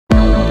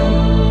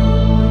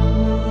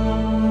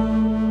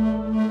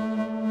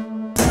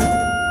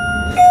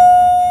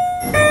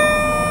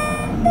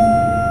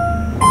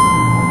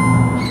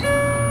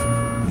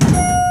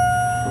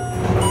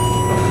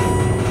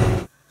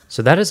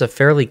So that is a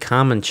fairly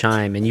common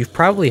chime, and you've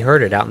probably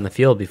heard it out in the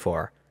field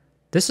before.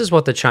 This is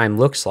what the chime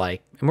looks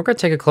like, and we're going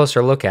to take a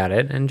closer look at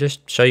it and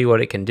just show you what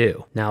it can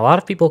do. Now, a lot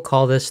of people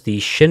call this the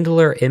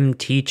Schindler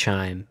MT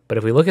chime, but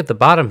if we look at the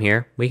bottom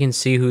here, we can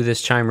see who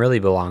this chime really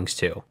belongs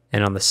to.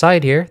 And on the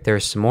side here,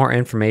 there's some more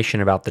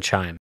information about the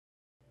chime.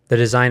 The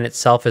design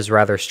itself is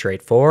rather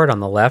straightforward.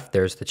 On the left,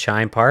 there's the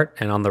chime part,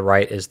 and on the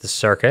right is the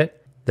circuit.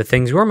 The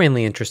things we're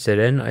mainly interested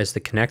in is the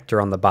connector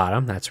on the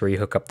bottom, that's where you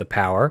hook up the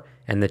power,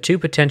 and the two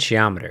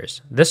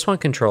potentiometers. This one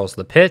controls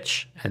the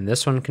pitch, and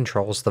this one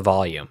controls the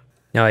volume.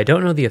 Now, I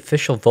don't know the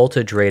official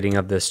voltage rating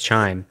of this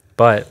chime,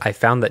 but I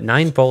found that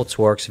 9 volts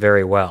works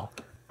very well.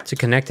 To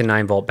connect a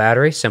 9-volt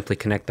battery, simply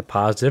connect the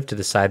positive to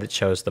the side that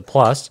shows the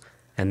plus,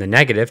 and the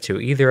negative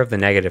to either of the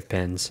negative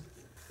pins.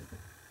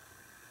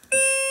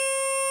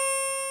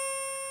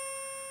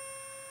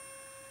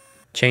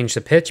 Change the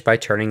pitch by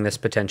turning this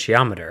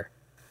potentiometer.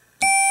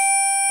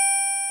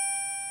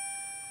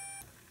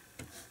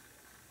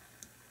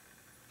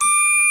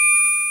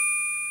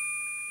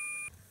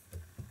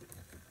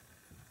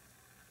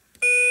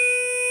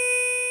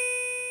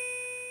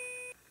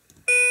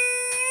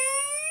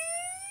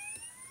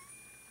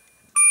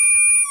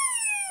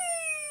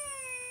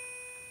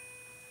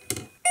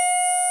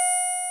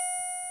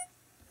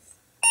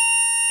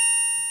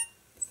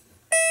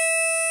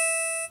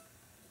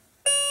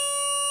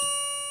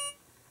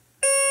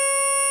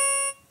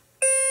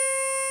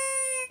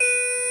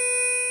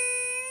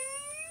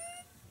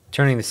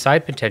 Turning the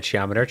side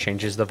potentiometer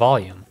changes the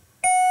volume.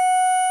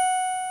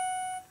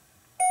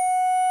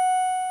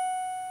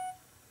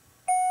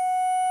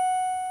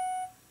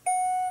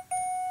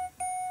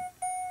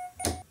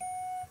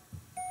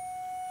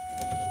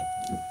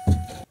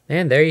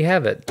 And there you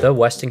have it, the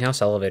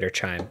Westinghouse elevator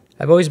chime.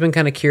 I've always been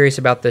kind of curious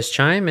about this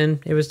chime, and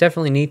it was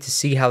definitely neat to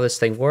see how this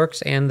thing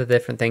works and the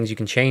different things you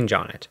can change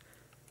on it.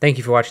 Thank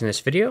you for watching this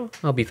video.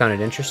 I hope you found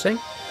it interesting,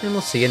 and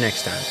we'll see you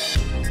next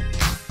time.